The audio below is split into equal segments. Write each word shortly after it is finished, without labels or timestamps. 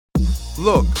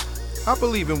Look, I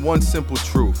believe in one simple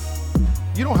truth.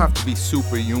 You don't have to be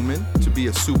superhuman to be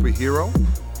a superhero.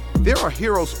 There are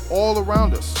heroes all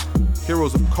around us.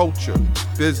 Heroes of culture,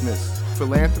 business,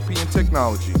 philanthropy, and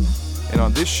technology. And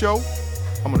on this show,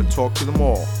 I'm going to talk to them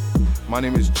all. My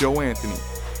name is Joe Anthony,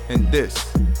 and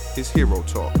this is Hero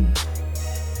Talk.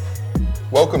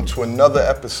 Welcome to another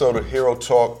episode of Hero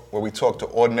Talk, where we talk to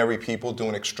ordinary people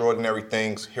doing extraordinary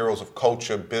things, heroes of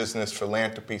culture, business,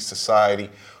 philanthropy, society,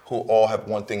 who all have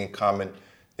one thing in common: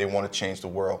 they want to change the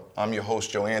world. I'm your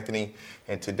host, Joe Anthony,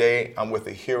 and today I'm with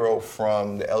a hero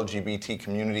from the LGBT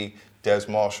community, Des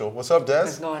Marshall. What's up, Des?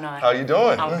 What's going on? How you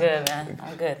doing? I'm good, man.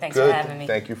 I'm good. Thanks for having me.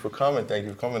 Thank you for coming.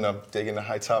 I'm digging the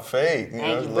high top fade.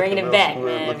 Thank you. Bringing it back,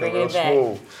 man. Bringing it back.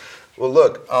 Smooth. Well,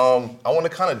 look, I want to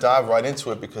kind of dive right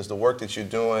into it because the work that you're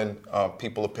doing,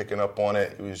 people are picking up on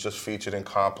it. It was just featured in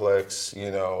Complex.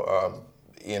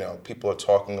 People are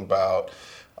talking about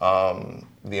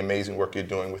the amazing work you're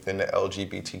doing within the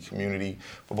LGBT community.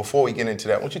 But before we get into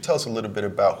that, why don't you tell us a little bit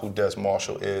about who Des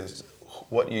Marshall is,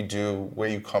 what you do, where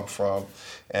you come from,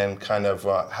 and kind of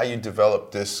how you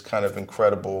develop this kind of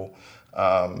incredible,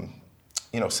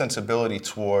 sensibility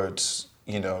towards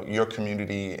your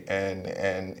community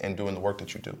and doing the work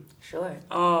that you do. Sure.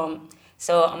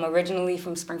 So I'm originally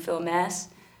from Springfield, Mass.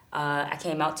 I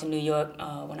came out to New York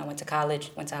when I went to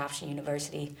college, went to Hofstra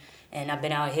University, and I've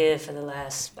been out here for the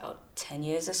last about 10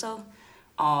 years or so.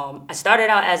 I started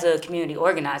out as a community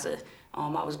organizer.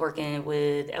 I was working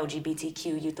with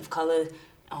LGBTQ youth of color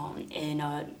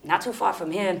not too far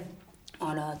from here,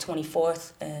 on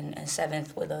 24th and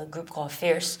 7th with a group called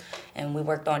Fierce, and we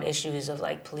worked on issues of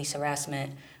like police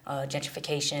harassment,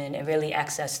 gentrification, and really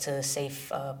access to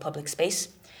safe public space.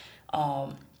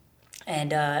 I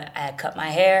had cut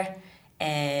my hair,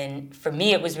 and for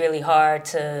me it was really hard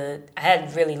I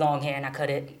had really long hair and I cut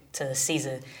it to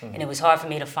Caesar, and it was hard for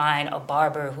me to find a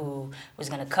barber who was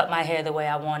gonna cut my hair the way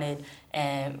I wanted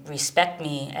and respect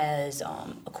me as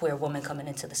a queer woman coming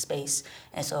into the space.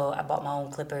 And so I bought my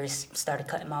own clippers, started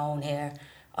cutting my own hair.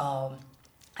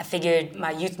 I figured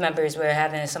my youth members were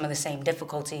having some of the same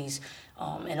difficulties,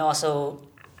 and also,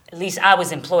 at least I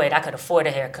was employed, I could afford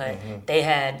a haircut. They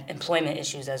had employment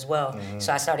issues as well.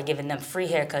 So I started giving them free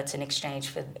haircuts in exchange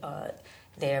for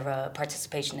their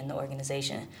participation in the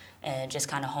organization, and just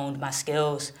kind of honed my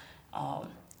skills.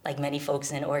 Like many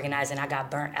folks in organizing, I got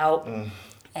burnt out,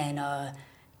 and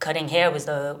cutting hair was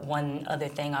the one other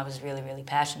thing I was really, really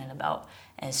passionate about.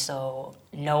 And so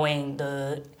knowing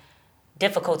the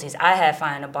difficulties I had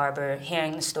finding a barber,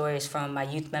 hearing the stories from my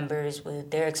youth members with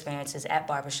their experiences at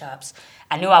barbershops,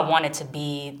 I knew I wanted to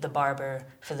be the barber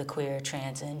for the queer,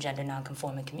 trans, and gender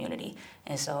nonconforming community.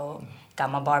 And so got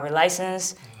my barber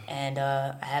license, and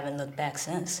I haven't looked back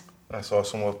since. That's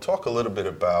awesome. Well, talk a little bit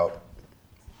about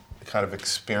the kind of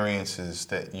experiences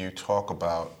that you talk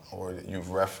about or that you've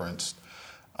referenced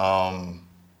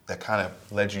that kind of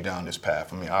led you down this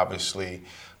path. I mean, obviously,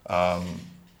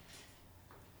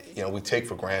 we take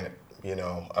for granted,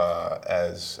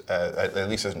 as at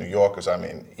least as New Yorkers. I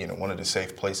mean, one of the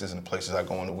safe places and the places I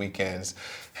go on the weekends,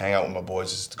 hang out with my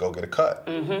boys, is to go get a cut.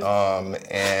 It's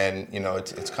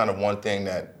kind of one thing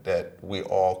that we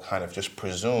all kind of just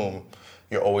presume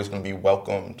you're always going to be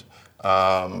welcomed,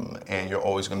 and you're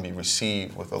always going to be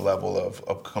received with a level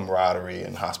of camaraderie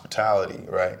and hospitality,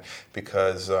 right?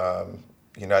 Because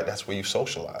that's where you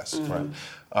socialize, right?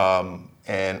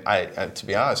 And I, to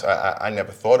be honest, I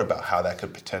never thought about how that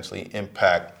could potentially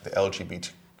impact the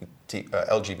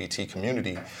LGBT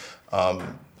community.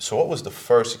 So what was the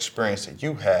first experience that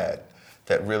you had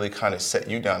that really kind of set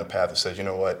you down the path and said, you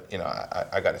know what,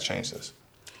 I got to change this?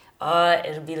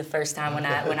 It'll be the first time when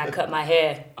I cut my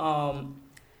hair.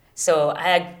 So I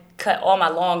had cut all my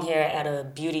long hair at a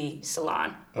beauty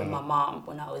salon with my mom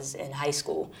when I was in high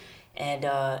school, and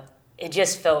it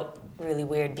just felt really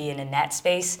weird being in that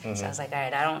space. So I was like, all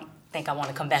right, I don't think I want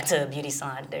to come back to a beauty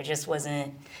salon. There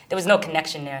was no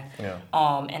connection there. Yeah.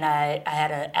 And I had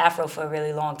an afro for a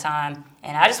really long time,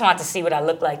 and I just wanted to see what I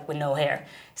looked like with no hair.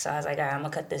 So I was like, all right, I'm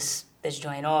gonna cut this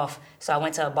joint off. So I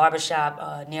went to a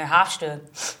barbershop near Hofstra,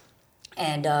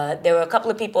 and there were a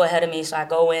couple of people ahead of me, so I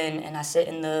go in and I sit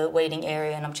in the waiting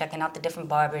area, and I'm checking out the different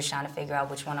barbers, trying to figure out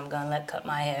which one I'm gonna let cut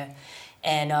my hair.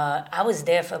 And I was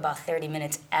there for about 30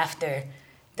 minutes after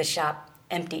the shop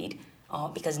emptied,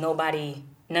 because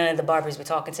none of the barbers were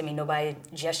talking to me. Nobody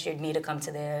gestured me to come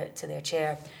to their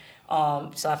chair.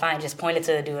 So I finally just pointed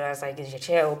to the dude. I was like, is your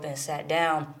chair open? Sat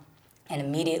down. And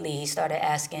immediately he started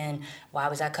asking, why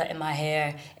was I cutting my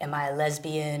hair? Am I a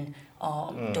lesbian?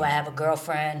 Do I have a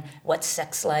girlfriend? What's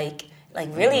sex like? Like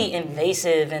really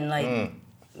invasive and like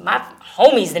my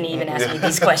homies didn't even ask me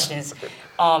these questions.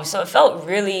 So it felt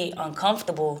really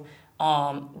uncomfortable,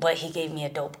 but he gave me a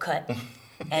dope cut.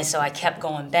 And so I kept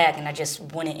going back, and I just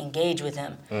wouldn't engage with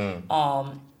him.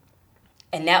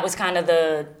 And that was kind of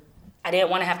I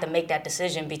didn't want to have to make that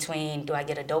decision between, do I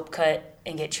get a dope cut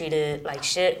and get treated like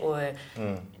shit, or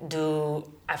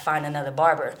do I find another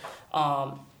barber?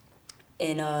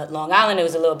 In Long Island, it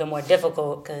was a little bit more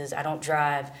difficult because I don't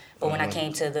drive. But when I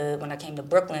came to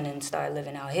Brooklyn and started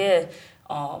living out here,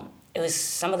 it was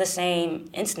some of the same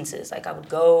instances. Like I would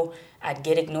go, I'd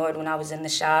get ignored when I was in the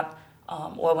shop,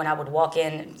 or when I would walk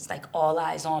in, it's like all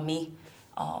eyes on me.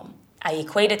 I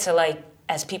equate it to like,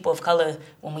 as people of color,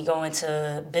 when we go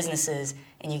into businesses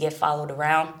and you get followed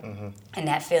around, and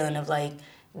that feeling of like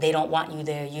they don't want you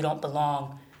there, you don't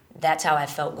belong. That's how I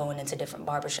felt going into different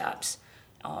barbershops.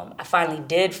 I finally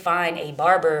did find a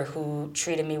barber who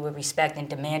treated me with respect and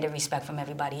demanded respect from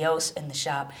everybody else in the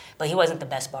shop, but he wasn't the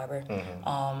best barber.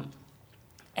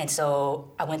 And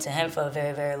so I went to him for a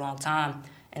very, very long time,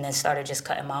 and then started just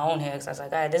cutting my own hair because I was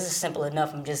like, all right, this is simple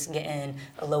enough. I'm just getting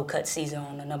a low-cut Caesar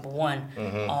on the number one.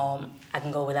 I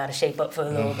can go without a shape-up for a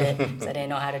little bit because I didn't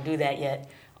know how to do that yet.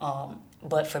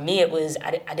 But for me, it was,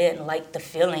 I didn't like the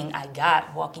feeling I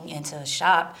got walking into a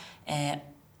shop and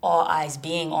all eyes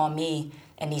being on me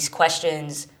and these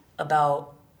questions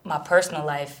about my personal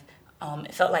life.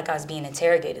 It felt like I was being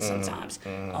interrogated sometimes.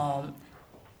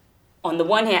 On the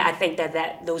one hand, I think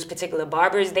that those particular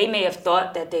barbers, they may have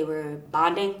thought that they were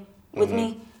bonding with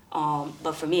me,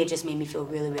 but for me, it just made me feel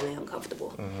really, really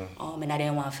uncomfortable. And I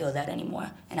didn't want to feel that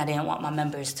anymore. And I didn't want my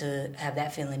members to have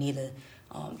that feeling either.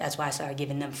 That's why I started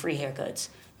giving them free haircuts.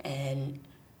 And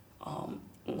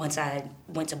once I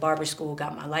went to barber school,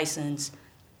 got my license,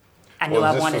 I knew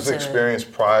I wanted to... Was this experience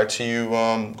prior to you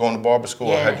going to barber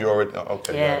school, or had you already...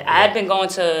 Okay. Yeah, I had been going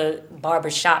to barber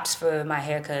shops for my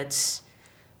haircuts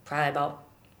probably about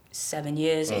 7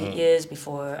 years, 8 years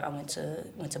before I went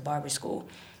to barber school.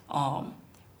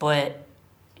 But,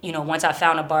 you know, once I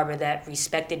found a barber that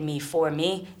respected me for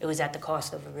me, it was at the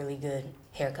cost of a really good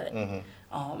haircut.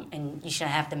 And you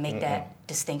shouldn't have to make that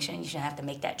distinction. You shouldn't have to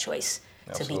make that choice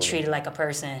to be treated like a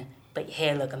person, but your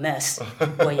hair look a mess.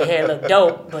 Or your hair look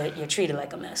dope, but you're treated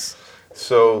like a mess.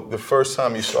 So the first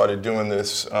time you started doing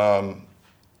this,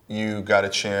 you got a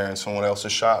chair in someone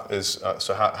else's shop.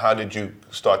 So how did you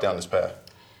start down this path?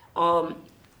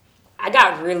 I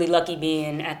got really lucky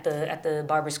being at the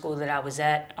barber school that I was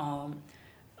at.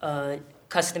 A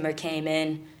customer came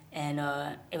in, and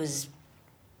it was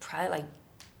probably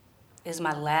it was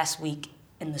my last week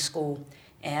in the school,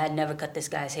 and I'd never cut this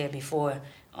guy's hair before.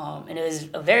 And it was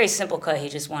a very simple cut. He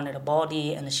just wanted a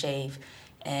baldy and a shave.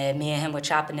 And me and him were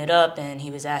chopping it up, and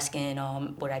he was asking,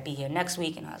 would I be here next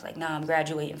week? And I was like, nah, I'm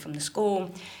graduating from the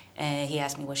school. And he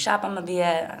asked me what shop I'm going to be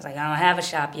at. I was like, I don't have a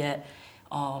shop yet.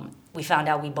 We found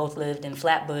out we both lived in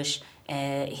Flatbush.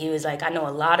 And he was like, I know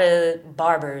a lot of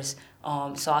barbers,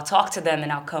 so I'll talk to them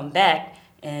and I'll come back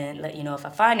and let you know if I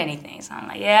find anything. So I'm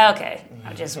like, yeah, okay.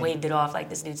 I just waved it off like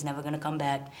this dude's never going to come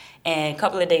back. And a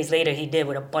couple of days later, he did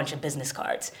with a bunch of business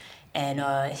cards.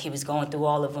 And he was going through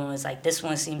all of them. It was like, this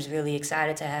one seems really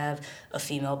excited to have a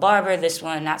female barber. This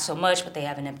one, not so much, but they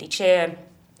have an empty chair.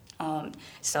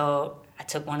 So I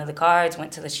took one of the cards,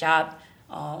 went to the shop,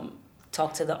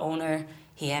 talked to the owner.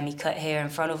 He had me cut hair in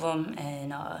front of him.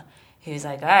 And he was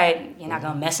like, all right, you're not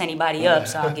going to mess anybody up,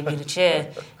 so I'll give you the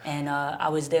chair. And I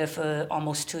was there for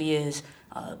almost 2 years,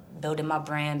 building my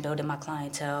brand, building my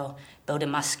clientele, building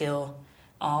my skill.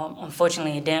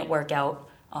 Unfortunately, it didn't work out.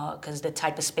 Because the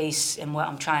type of space and what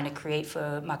I'm trying to create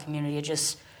for my community,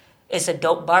 it's a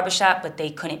dope barbershop, but they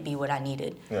couldn't be what I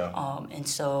needed. Yeah. And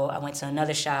so I went to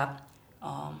another shop,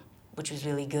 which was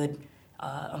really good.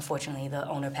 Unfortunately, the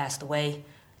owner passed away.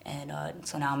 And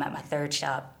so now I'm at my third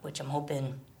shop, which I'm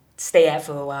hoping to stay at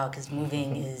for a while because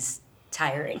moving is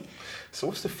tiring. So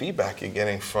what's the feedback you're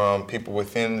getting from people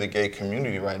within the gay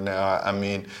community right now? I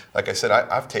mean, like I said,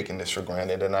 I've taken this for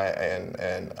granted, and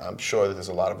I'm sure that there's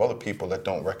a lot of other people that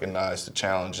don't recognize the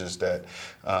challenges that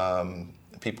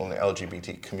people in the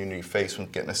LGBT community face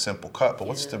when getting a simple cut. But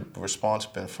what's the response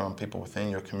been from people within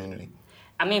your community?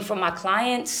 I mean, for my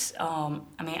clients,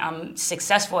 I'm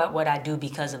successful at what I do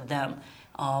because of them.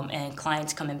 And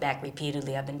clients coming back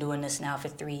repeatedly. I've been doing this now for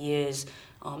 3 years.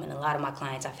 And a lot of my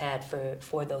clients I've had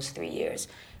for those 3 years.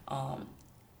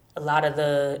 A lot of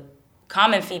the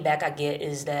common feedback I get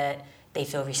is that they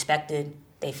feel respected,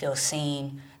 they feel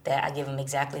seen, that I give them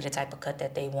exactly the type of cut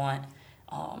that they want.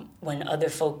 When other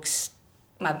folks,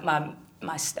 my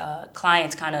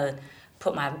clients kind of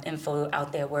put my info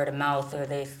out there word of mouth, or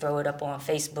they throw it up on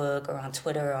Facebook or on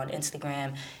Twitter or on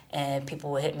Instagram, and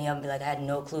people will hit me up and be like, I had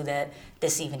no clue that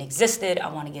this even existed. I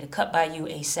want to get a cut by you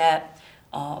ASAP.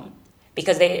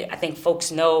 Because I think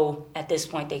folks know at this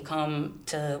point, they come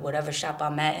to whatever shop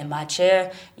I'm at in my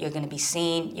chair, you're going to be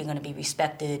seen, you're going to be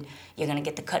respected, you're going to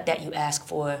get the cut that you ask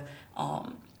for.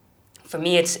 For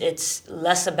me, it's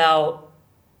less about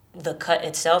the cut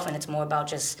itself, and it's more about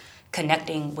just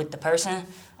connecting with the person.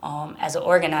 As an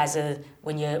organizer,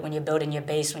 when you're building your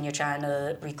base, when you're trying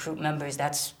to recruit members,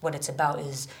 that's what it's about,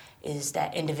 is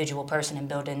that individual person and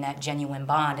building that genuine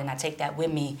bond. And I take that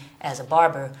with me as a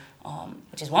barber,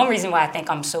 which is one reason why I think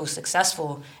I'm so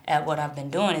successful at what I've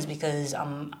been doing, is because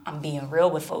I'm being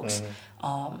real with folks,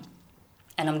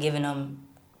 and I'm giving them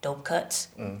dope cuts,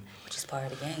 which is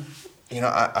part of the game. You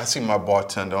know, I see my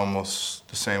bartender almost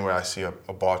the same way I see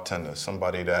a bartender,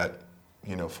 somebody that,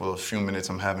 you know, for those few minutes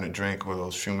I'm having a drink, or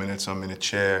those few minutes I'm in a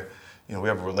chair, you know, we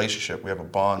have a relationship, we have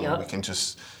a bond, where we can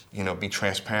just, you know, be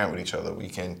transparent with each other. We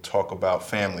can talk about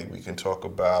family, we can talk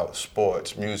about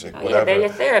sports, music, whatever. Yeah, they're your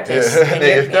therapist,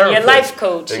 and your life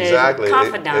coach, exactly. And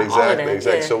confidant, exactly, all of that.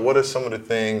 Exactly. Yeah. So what are some of the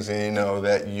things, you know,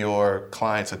 that your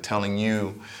clients are telling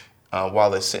you while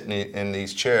they're sitting in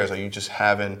these chairs? Are you just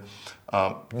having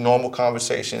normal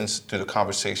conversations? Do the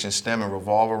conversations stem and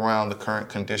revolve around the current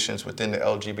conditions within the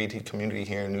LGBT community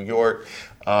here in New York?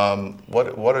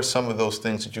 What are some of those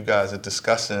things that you guys are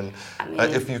discussing? I mean,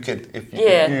 if you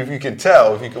could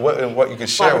tell, what you could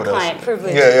share with us. Client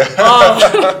privilege. Yeah.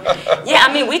 Yeah,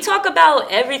 I mean, we talk about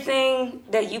everything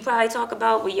that you probably talk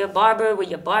about with your barber, with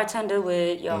your bartender,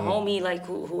 with your homie, like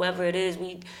whoever it is.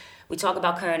 We talk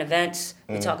about current events.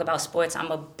 We talk about sports.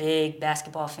 I'm a big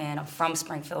basketball fan. I'm from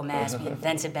Springfield, Mass. We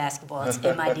invented basketball. It's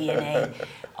in my DNA.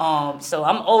 So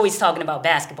I'm always talking about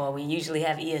basketball. We usually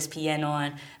have ESPN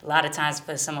on. A lot of times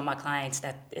for some of my clients,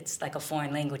 that it's like a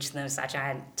foreign language to them, so I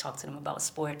try and talk to them about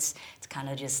sports to kind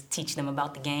of just teach them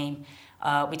about the game.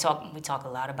 We talk a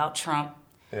lot about Trump.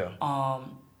 Yeah.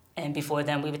 And before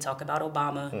then, we would talk about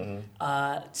Obama.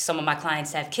 Some of my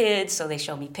clients have kids, so they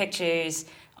show me pictures.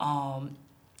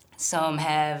 Some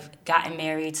have gotten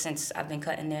married since I've been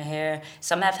cutting their hair.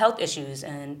 Some have health issues,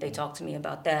 and they talk to me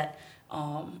about that.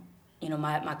 You know,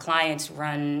 my clients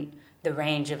run the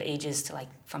range of ages to like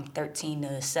from 13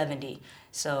 to 70.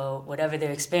 So whatever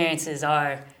their experiences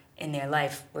are in their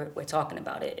life, we're talking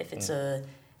about it. If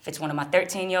it's one of my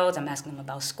 13-year-olds, I'm asking them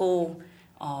about school.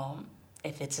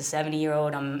 If it's a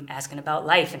 70-year-old, I'm asking about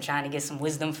life and trying to get some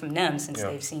wisdom from them, since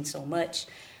they've seen so much.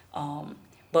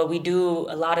 But we do,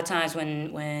 a lot of times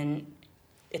when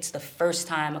it's the first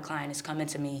time a client is coming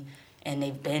to me and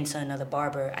they've been to another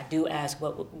barber, I do ask,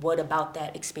 what about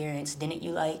that experience didn't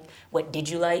you like? What did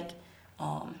you like?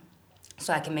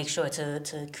 So I can make sure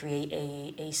to create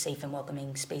a safe and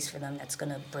welcoming space for them that's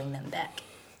going to bring them back.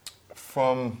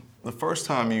 From the first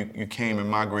time you came and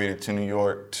migrated to New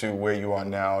York to where you are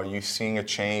now, are you seeing a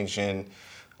change in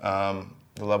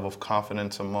the level of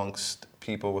confidence amongst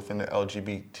people within the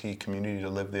LGBT community to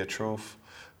live their truth?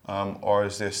 Or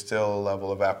is there still a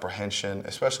level of apprehension,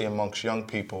 especially amongst young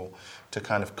people, to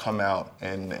kind of come out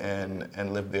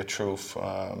and live their truth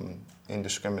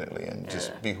indiscriminately and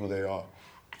just be who they are?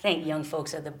 I think young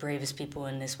folks are the bravest people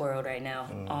in this world right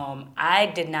now. I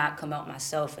did not come out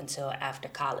myself until after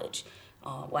college,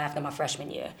 after my freshman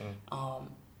year.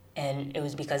 And it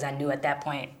was because I knew at that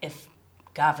point, if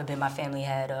God forbid my family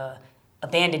had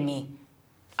abandoned me,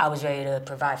 I was ready to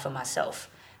provide for myself.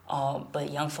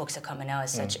 But young folks are coming out at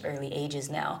such early ages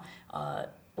now,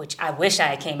 which I wish I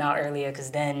had came out earlier,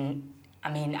 because then,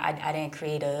 I mean, I didn't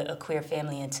create a queer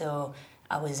family until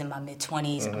I was in my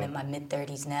mid-20s. I'm in my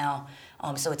mid-30s now.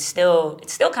 So it's still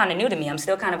kind of new to me. I'm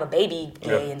still kind of a baby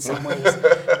gay in some ways.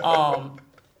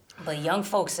 But young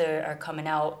folks are coming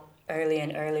out earlier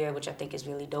and earlier, which I think is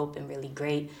really dope and really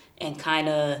great, and it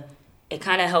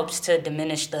kind of helps to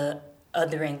diminish the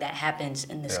othering that happens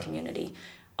in this community.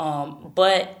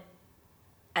 But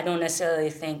I don't necessarily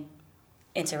think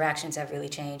interactions have really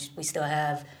changed. We still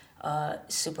have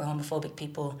super homophobic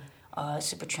people,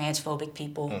 super transphobic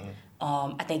people.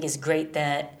 I think it's great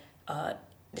that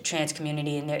the trans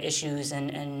community and their issues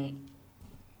and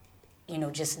you know,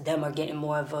 just them are getting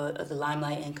more of the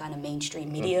limelight in kind of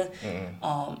mainstream media.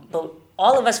 But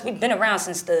all of us, we've been around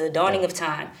since the dawning of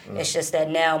time. It's just that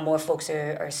now more folks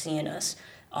are seeing us.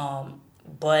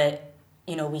 But,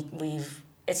 you know, we've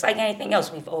it's like anything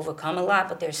else. We've overcome a lot,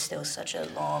 but there's still such a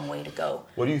long way to go.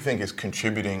 What do you think is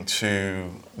contributing to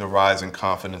the rise in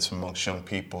confidence amongst young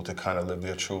people to kind of live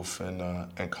their truth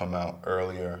and come out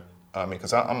earlier? I mean,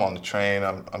 because I'm on the train,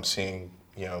 I'm seeing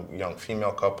young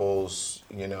female couples,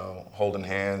 holding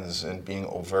hands and being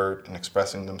overt and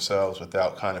expressing themselves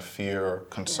without kind of fear or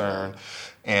concern.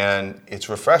 And it's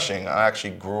refreshing. I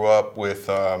actually grew up with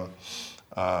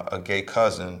a gay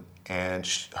cousin, and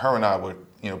her and I were,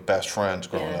 best friends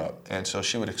growing up. And so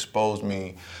she would expose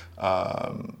me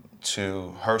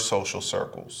to her social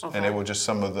circles. And they were just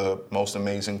some of the most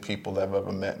amazing people that I've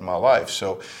ever met in my life.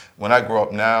 So when I grow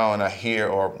up now and I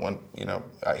hear,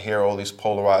 I hear all these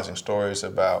polarizing stories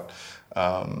about,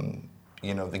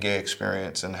 the gay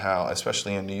experience and how,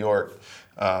 especially in New York,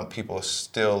 people are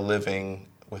still living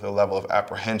with a level of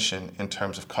apprehension in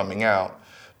terms of coming out.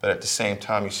 But at the same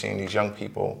time, you're seeing these young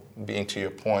people being, to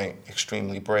your point,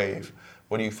 extremely brave.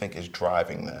 What do you think is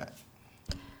driving that?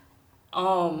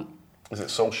 Is it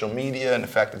social media and the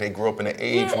fact that they grew up in an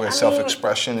age where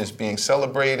self-expression is being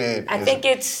celebrated? I think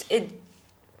it's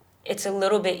a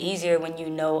little bit easier when you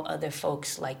know other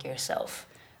folks like yourself.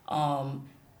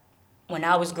 When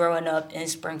I was growing up in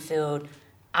Springfield,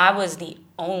 I was the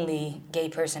only gay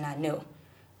person I knew.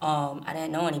 I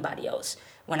didn't know anybody else.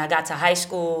 When I got to high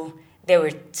school, there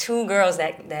were 2 girls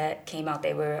that came out.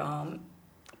 They were a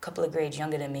couple of grades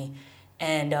younger than me.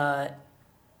 And I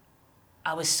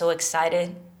was so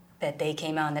excited that they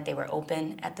came out and that they were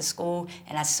open at the school,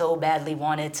 and I so badly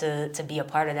wanted to be a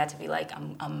part of that, to be like,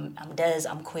 I'm Des,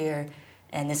 I'm queer,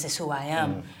 and this is who I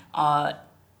am.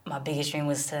 My biggest dream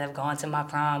was to have gone to my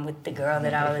prom with the girl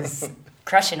that I was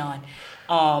crushing on,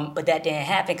 but that didn't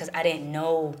happen because I didn't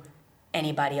know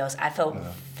anybody else. I felt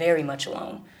very much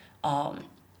alone.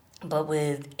 But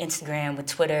with Instagram, with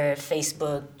Twitter,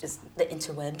 Facebook, just the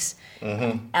interwebs,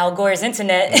 Al Gore's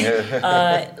internet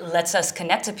lets us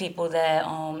connect to people that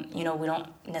we don't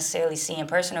necessarily see in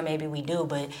person, or maybe we do,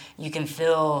 but you can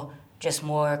feel just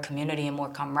more community and more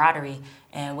camaraderie.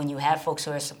 And when you have folks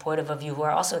who are supportive of you, who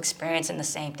are also experiencing the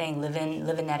same thing,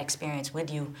 living that experience with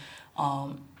you,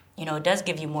 it does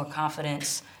give you more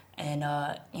confidence and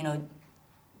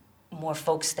more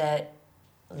folks that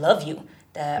love you,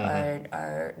 that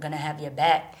are gonna have your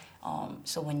back.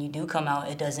 So when you do come out,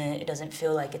 it doesn't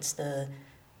feel like it's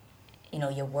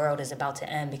your world is about to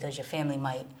end because your family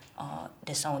might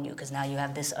disown you because now you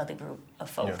have this other group of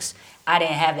folks. Yeah. I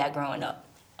didn't have that growing up.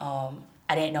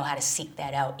 I didn't know how to seek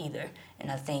that out either. And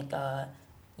I think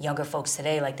younger folks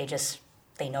today, like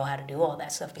they know how to do all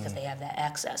that stuff because they have that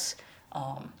access.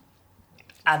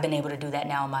 I've been able to do that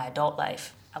now in my adult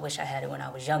life. I wish I had it when I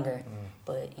was younger,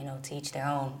 but to each their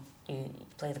own. You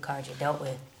play the cards you're dealt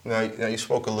with. Now you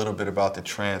spoke a little bit about the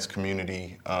trans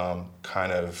community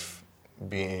kind of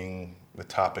being the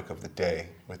topic of the day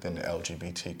within the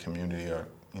LGBT community, or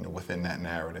within that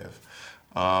narrative.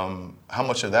 How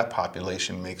much of that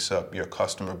population makes up your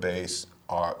customer base?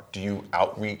 Or do you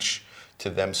outreach to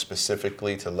them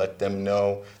specifically to let them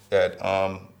know that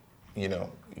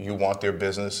you want their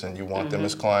business and you want them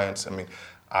as clients? I mean,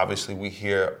 obviously we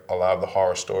hear a lot of the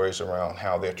horror stories around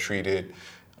how they're treated.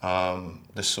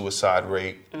 The suicide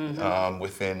rate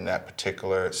within that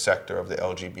particular sector of the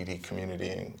LGBT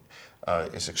community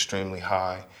is extremely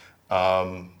high.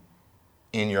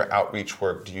 In your outreach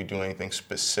work, do you do anything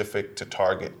specific to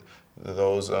target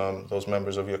those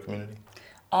members of your community?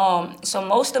 So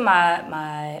most of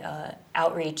my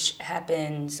outreach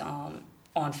happens on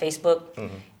Facebook,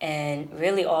 and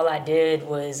really all I did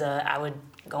was I would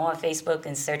go on Facebook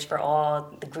and search for all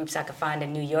the groups I could find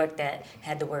in New York that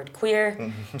had the word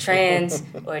queer, trans,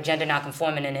 or gender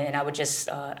nonconforming in it, and I would just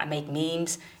I make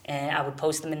memes and I would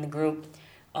post them in the group.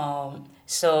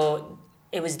 So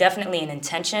it was definitely an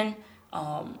intention,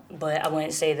 but I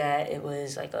wouldn't say that it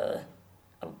was like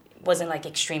wasn't like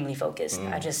extremely focused.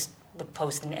 I just would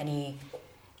post in any.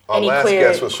 Our last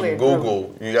guest was from Google.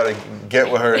 Group. You got to get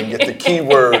with her and get the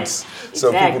keywords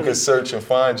so people can search and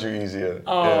find you easier.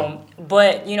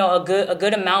 But a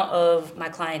good amount of my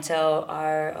clientele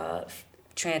are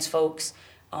trans folks,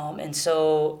 and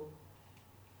so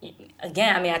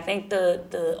again, I think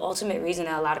the ultimate reason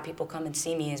that a lot of people come and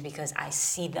see me is because I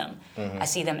see them. I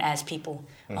see them as people.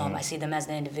 I see them as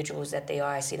the individuals that they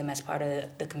are. I see them as part of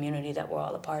the community that we're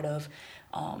all a part of.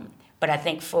 But I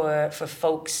think for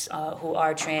folks who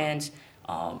are trans,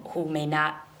 who may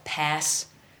not pass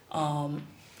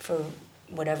for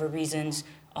whatever reasons,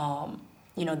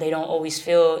 they don't always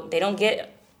feel, they don't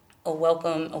get a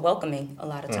welcoming a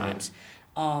lot of times.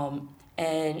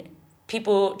 And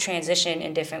people transition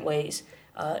in different ways.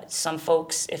 Some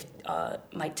folks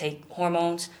might take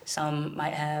hormones, some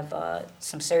might have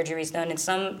some surgeries done, and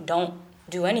some don't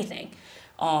do anything.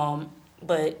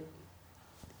 But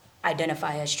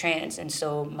identify as trans, and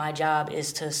so my job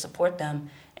is to support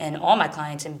them and all my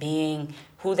clients in being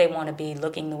who they want to be,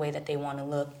 looking the way that they want to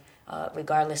look,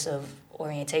 regardless of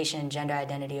orientation, gender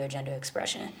identity, or gender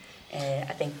expression. And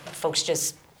I think folks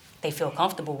they feel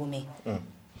comfortable with me. A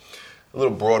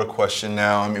little broader question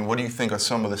now. I mean, what do you think are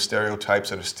some of the stereotypes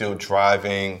that are still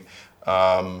driving,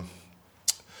 some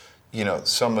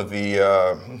of the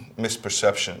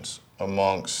misperceptions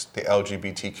amongst the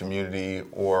LGBT community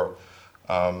or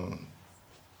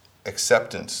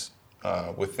acceptance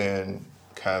within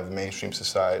kind of mainstream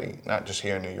society, not just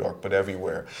here in New York, but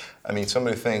everywhere? I mean, some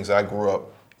of the things I grew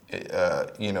up,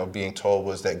 being told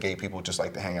was that gay people just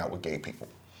like to hang out with gay people.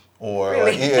 Or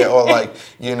really? like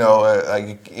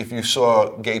if you saw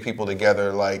gay people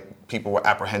together, like people were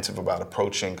apprehensive about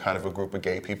approaching kind of a group of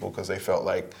gay people because they felt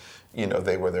like,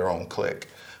 they were their own clique.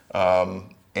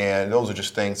 And those are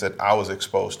just things that I was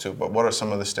exposed to. But what are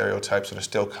some of the stereotypes that are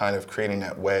still kind of creating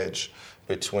that wedge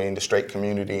between the straight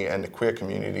community and the queer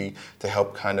community to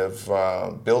help kind of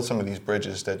build some of these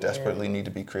bridges that desperately need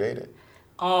to be created?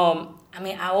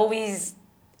 I always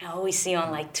see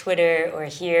on like Twitter or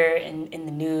here in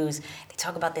the news, they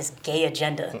talk about this gay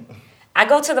agenda. I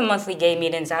go to the monthly gay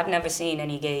meetings. I've never seen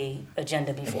any gay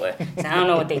agenda before, so I don't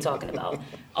know what they're talking about.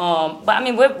 But I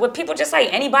mean, we're people just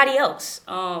like anybody else.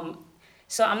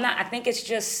 So I think it's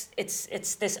just,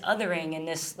 it's this othering and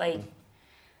this like,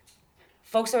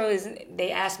 folks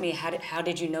they ask me, how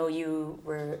did you know you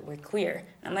were queer?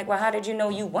 And I'm like, well, how did you know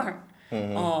you weren't?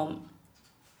 Mm-hmm.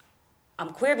 I'm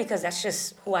queer because that's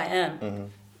just who I am. Mm-hmm.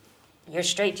 You're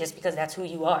straight just because that's who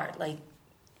you are. Like,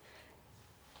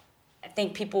 I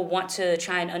think people want to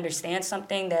try and understand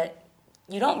something that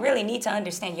you don't really need to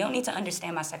understand. You don't need to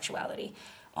understand my sexuality.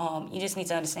 You just need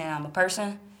to understand I'm a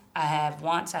person. I have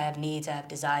wants, I have needs, I have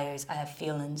desires, I have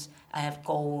feelings, I have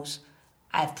goals,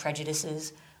 I have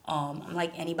prejudices. I'm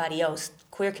like anybody else.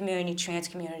 Queer community, trans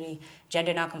community,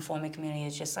 gender nonconforming community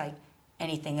is just like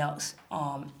anything else.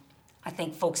 I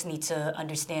think folks need to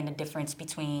understand the difference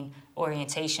between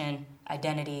orientation,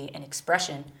 identity, and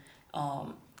expression.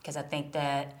 Because I think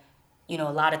that, a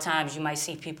lot of times you might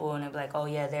see people and they're like, oh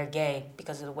yeah, they're gay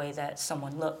because of the way that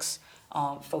someone looks.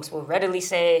 Folks will readily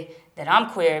say that I'm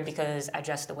queer because I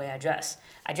dress the way I dress.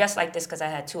 I dress like this because I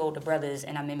had 2 older brothers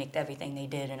and I mimicked everything they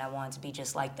did and I wanted to be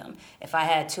just like them. If I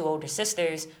had 2 older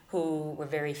sisters who were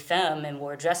very femme and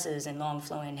wore dresses and long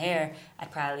flowing hair,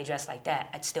 I'd probably dress like that.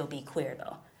 I'd still be queer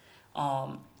though.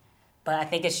 But I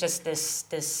think it's just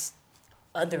this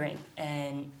othering,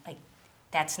 and like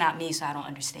that's not me, so I don't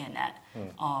understand that.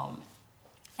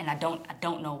 And I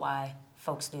don't know why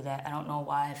folks do that. I don't know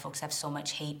why folks have so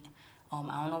much hate. I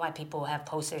don't know why people have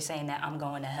posters saying that I'm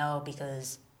going to hell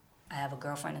because I have a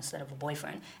girlfriend instead of a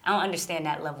boyfriend. I don't understand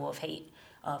that level of hate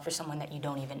for someone that you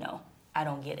don't even know. I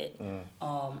don't get it.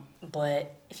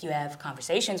 But if you have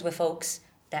conversations with folks,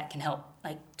 that can help.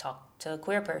 Like, talk to a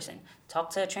queer person, talk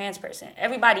to a trans person.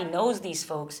 Everybody knows these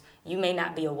folks. You may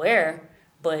not be aware,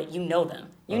 but you know them.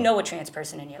 You know a trans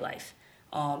person in your life.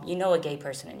 You know a gay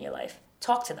person in your life.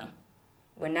 Talk to them.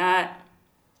 We're not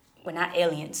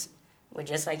aliens. We're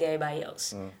just like everybody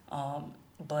else.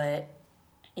 But,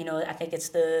 I think it's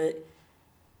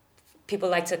people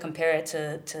like to compare it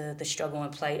to the struggle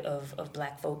and plight of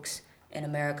Black folks in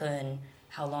America and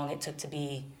how long it took to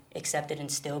be accepted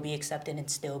and still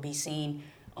be seen.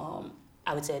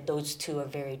 I would say those two are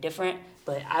very different,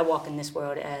 but I walk in this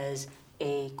world as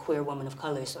a queer woman of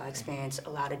color, so I experience a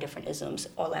lot of different isms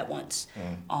all at once.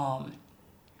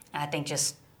 I think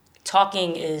just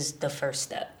talking is the first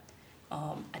step.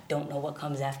 I don't know what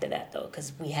comes after that, though,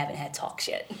 because we haven't had talks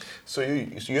yet. So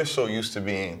you're so used to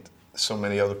being so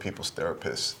many other people's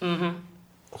therapists. Mm-hmm.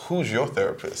 Who's your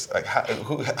therapist? Like,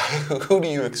 who do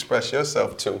you express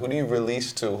yourself to? Who do you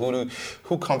release to?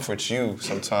 Who comforts you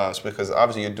sometimes? Because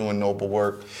obviously you're doing noble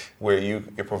work where you're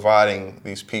providing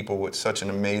these people with such an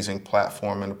amazing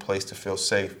platform and a place to feel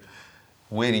safe.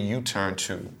 Where do you turn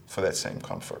to for that same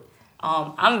comfort?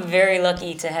 I'm very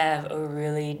lucky to have a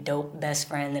really dope best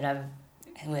friend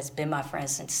who has been my friend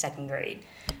since 2nd grade.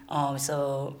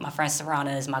 So my friend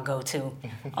Sarana is my go-to.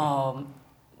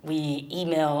 We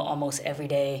email almost every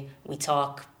day. We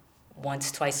talk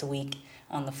once, twice a week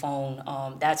on the phone.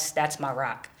 That's my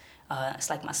rock. It's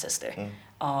like my sister.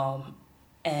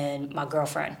 And my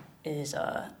girlfriend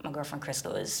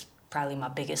Crystal is probably my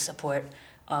biggest support.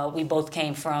 We both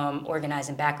came from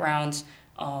organizing backgrounds,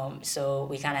 so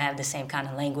we kind of have the same kind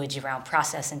of language around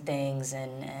processing things,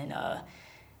 and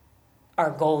our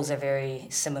goals are very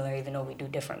similar, even though we do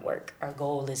different work. Our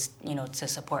goal is, to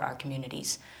support our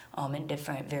communities in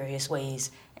different various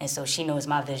ways. And so she knows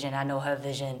my vision, I know her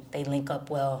vision. They link up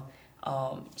well.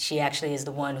 She actually is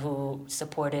the one who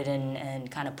supported and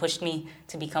kind of pushed me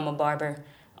to become a barber.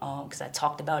 because I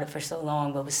talked about it for so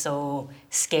long, but was so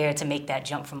scared to make that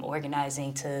jump from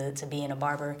organizing to being a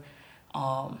barber.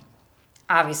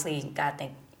 Obviously, gotta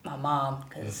thank my mom,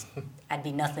 because I'd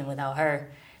be nothing without her.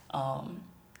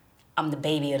 I'm the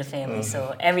baby of the family,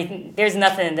 so there's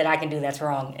nothing that I can do that's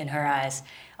wrong in her eyes.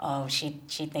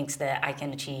 She thinks that I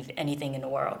can achieve anything in the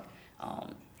world.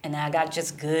 And I got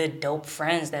just good, dope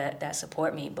friends that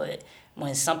support me. But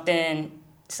when something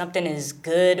is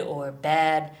good or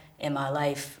bad in my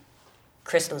life,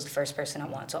 Crystal's the first person I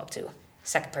want to talk to.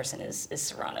 Second person is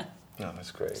Serrana. No,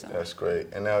 that's great. So. That's great.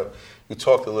 And now, you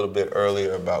talked a little bit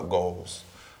earlier about goals.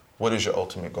 What is your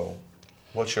ultimate goal?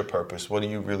 What's your purpose? What are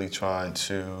you really trying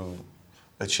to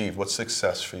achieve? What's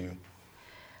success for you?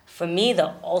 For me,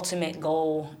 the ultimate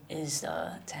goal is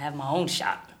to have my own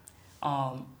shop.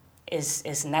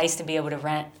 It's nice to be able to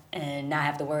rent and not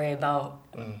have to worry about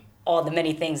all the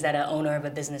many things that an owner of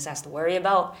a business has to worry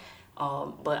about.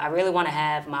 But I really want to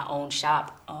have my own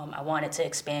shop. I want it to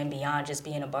expand beyond just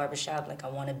being a barbershop. Like, I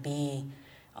want to be,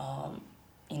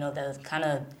 the kind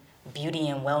of beauty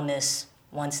and wellness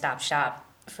one-stop shop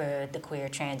for the queer,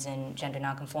 trans, and gender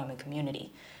nonconforming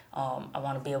community. I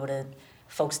want to be able to,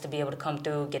 folks to be able to come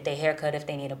through, get their hair cut if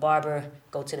they need a barber,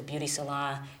 go to the beauty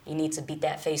salon. You need to beat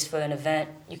that face for an event,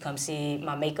 you come see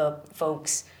my makeup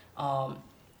folks.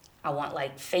 I want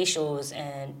like facials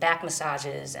and back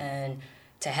massages, and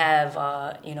to have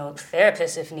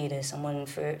therapists if needed, someone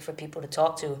for people to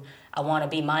talk to. I want to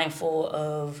be mindful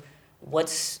of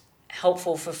what's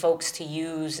helpful for folks to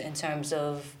use in terms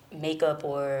of makeup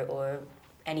or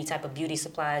any type of beauty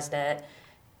supplies that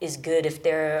is good if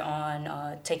they're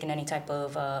on taking any type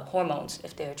of hormones,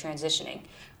 if they're transitioning.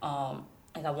 I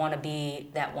want to be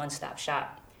that one-stop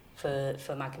shop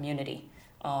for my community.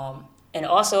 And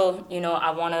also,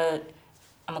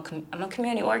 I'm a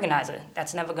community organizer.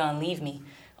 That's never gonna leave me.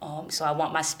 So I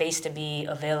want my space to be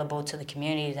available to the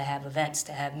community, to have events,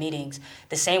 to have meetings.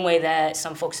 The same way that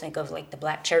some folks think of like the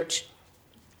Black church,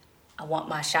 I want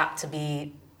my shop to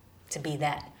be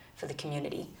that for the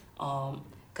community.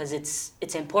 Because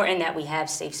it's important that we have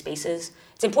safe spaces.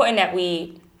 It's important that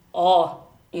we all,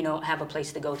 have a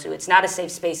place to go to. It's not a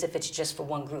safe space if it's just for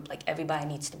one group. Like, everybody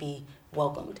needs to be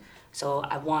welcomed. So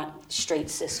I want straight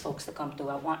cis folks to come through.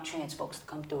 I want trans folks to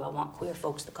come through. I want queer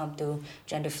folks to come through,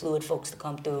 gender fluid folks to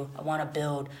come through. I want to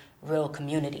build real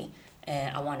community.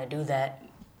 And I want to do that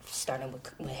starting with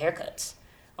haircuts.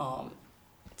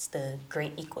 It's the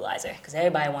great equalizer, because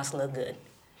everybody wants to look good.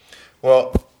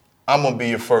 Well, I'm going to be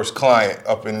your first client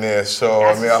up in there. So,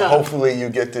 That's hopefully you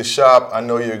get this shop. I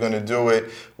know you're going to do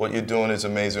it. What you're doing is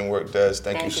amazing work, Des.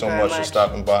 Thank you so much for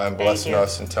stopping by and blessing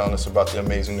us and telling us about the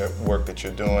amazing work that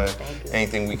you're doing. Thank you.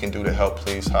 Anything we can do to help,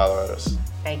 please holler at us.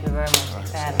 Thank you very much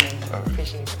for having me.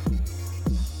 Appreciate it.